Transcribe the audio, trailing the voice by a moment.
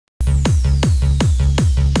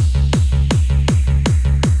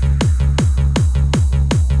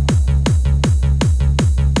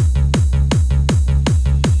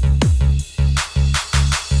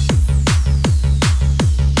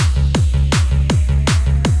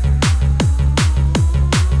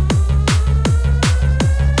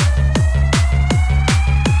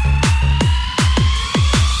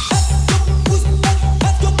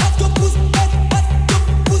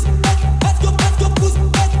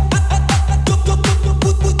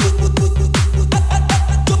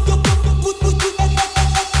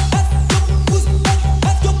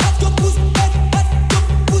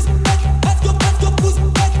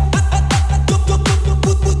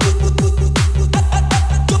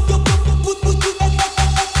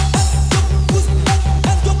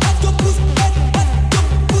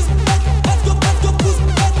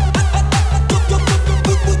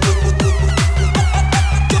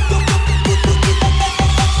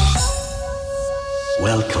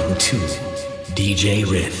Welcome to DJ Rith. Hãy subscribe cho kênh Ghiền Mì Gõ để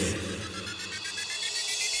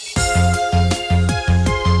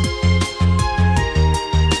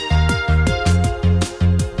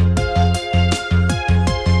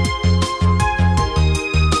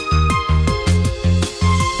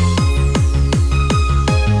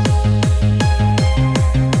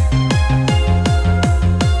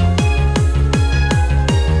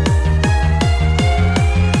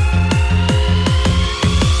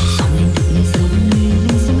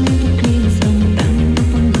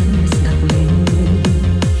không bỏ lỡ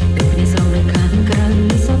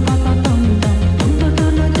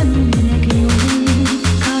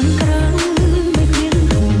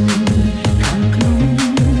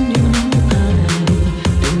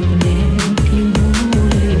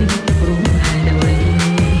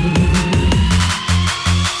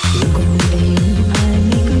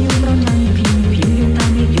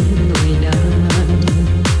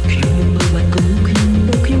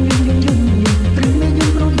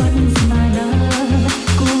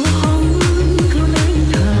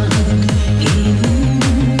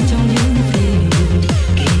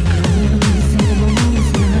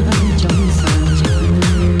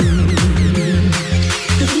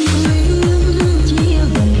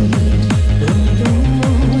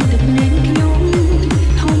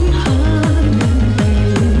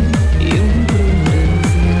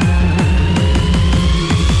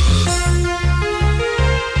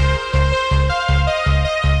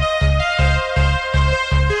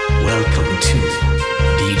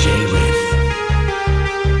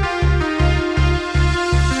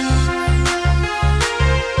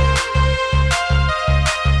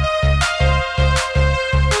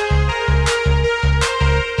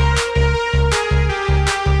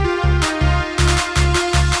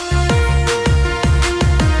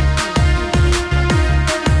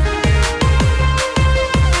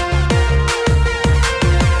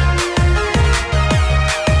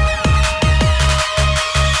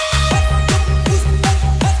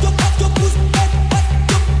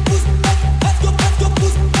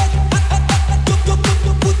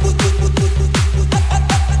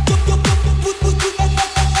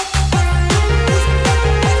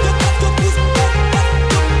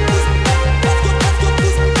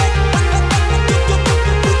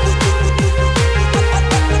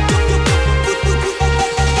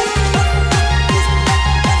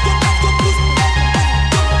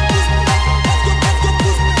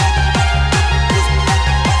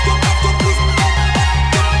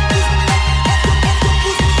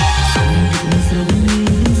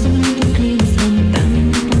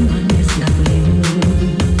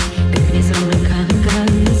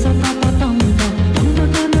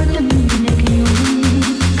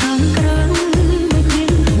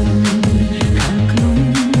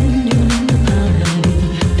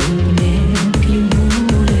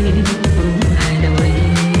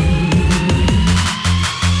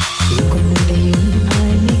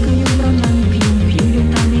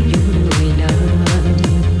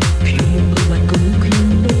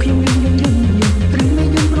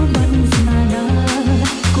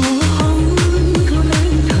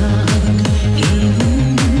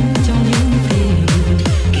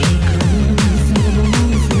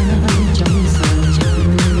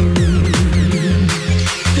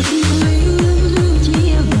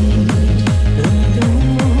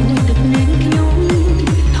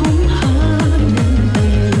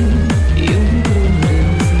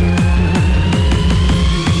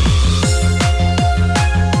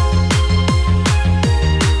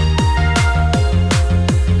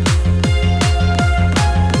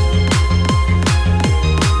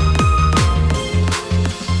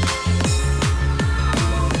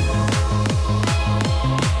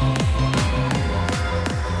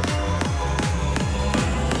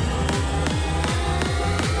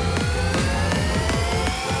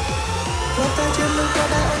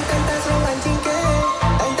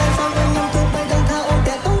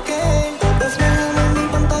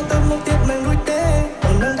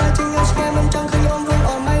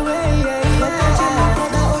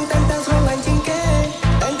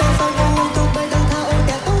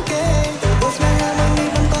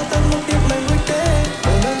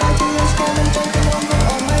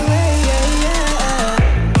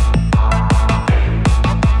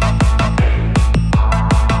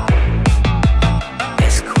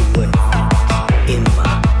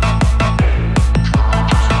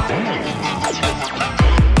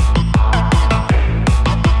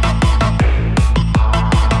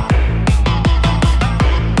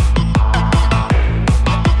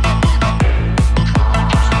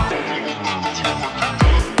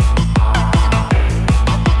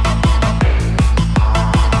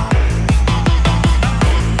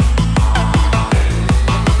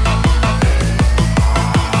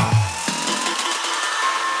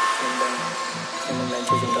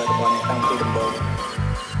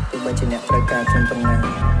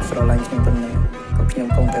ឡាញ់ខ្ញុំប៉ុណ្ណឹងក៏ខ្ញុំ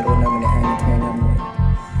គង់តែរស់នៅម្នាក់ឯងនៅថ្ងៃណាមួយ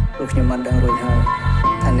ព្រោះខ្ញុំបានដឹងរួចហើយ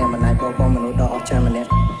ថាអ្នកមិនអាចបោះបង់មនុស្សដ៏អស្ចារ្យម្នាក់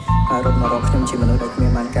ហើយរត់មករកខ្ញុំជាមនុស្សដែលគ្មា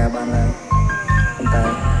នបានការបានឡើយប៉ុន្តែ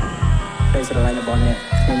ក្តីស្រឡាញ់របស់អ្នក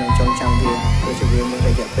ខ្ញុំនឹងចងចាំវាព្រោះជាវាមានរ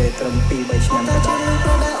យៈពេលត្រឹម 2-3 ឆ្នាំតែជារឿងប្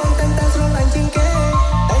រដែលអូនតែងតែស្រឡាញ់ជាងគេ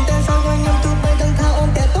តែងតែសល់ខ្ញុំទោះបីដឹងថាអូន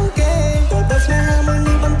តែต้องគេទោះបីស្នេហាមួយ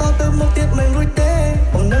នេះបន្តទៅមុខទៀតមិនរួចទេ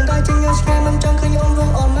បងនឹងតែជាញ៉ាំឆ្ងាយមិនចង់ឃើញអូនរង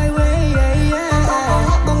on my way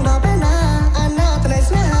បងដល់ពេលណាអាណាតែ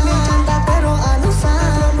ស្នេហាមានចាំតែពេលរកអនុសាស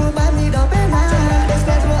ន៍រួចបែបនេះដល់ពេលណាចាំតែស្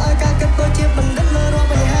នេហ៍ធ្វើឲ្យការគិតក៏ជាបណ្ឌិតលើរាល់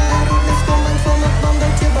បញ្ហារូបនេះស្គមបានធ្វើមកបងដូ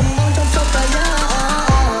ចជាបំណងចង់ចប់តែយ៉ា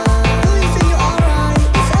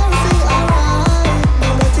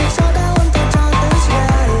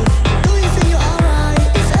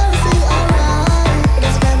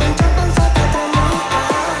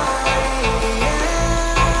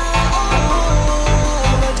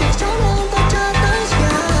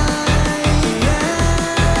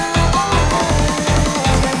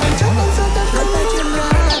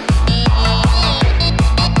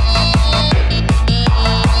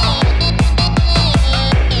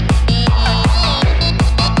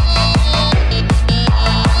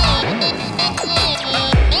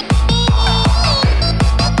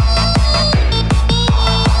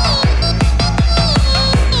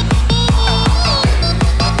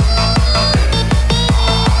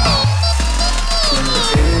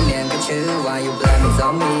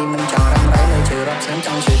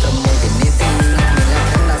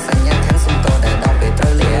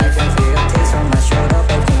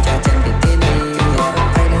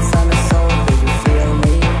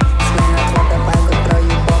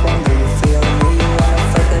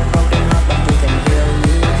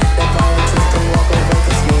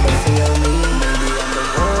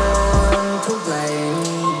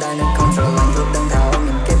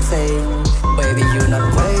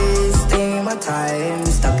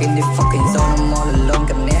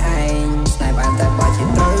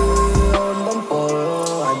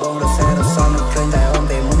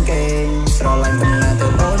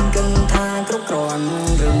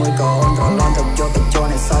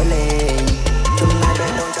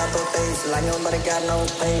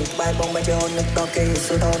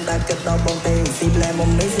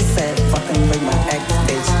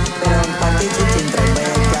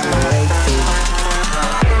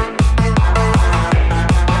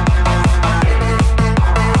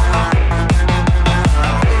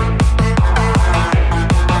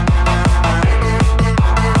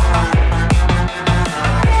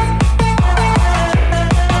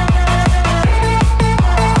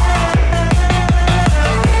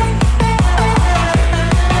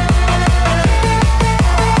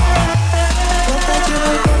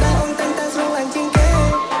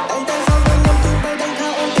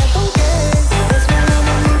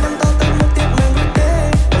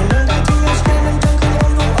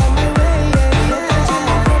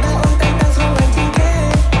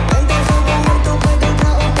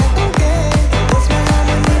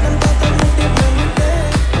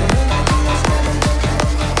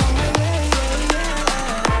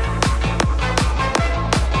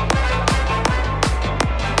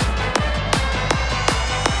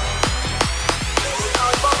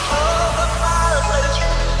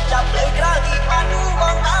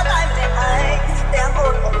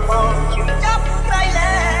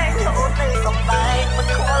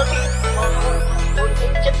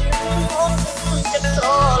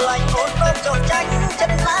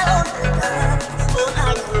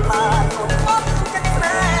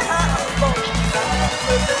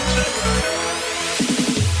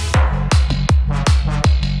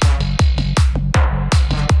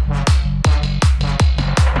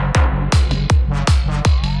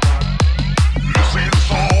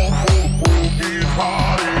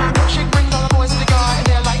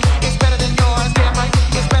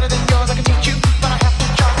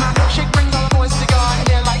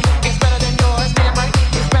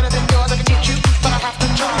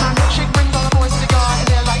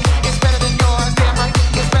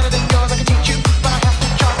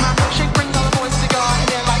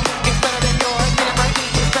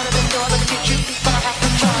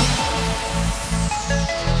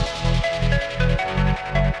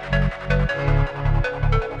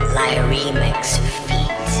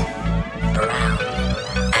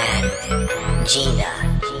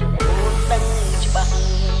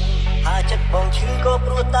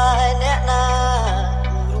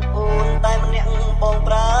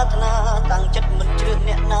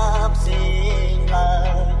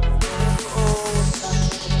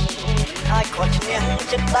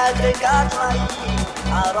ចិត្តដែលត្រូវការថ្លៃ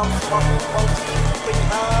អារម្មណ៍របស់បង ពេញ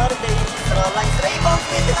អរដីស្រឡាញ់ស្រីបង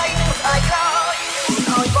គ្នាថ្ងៃ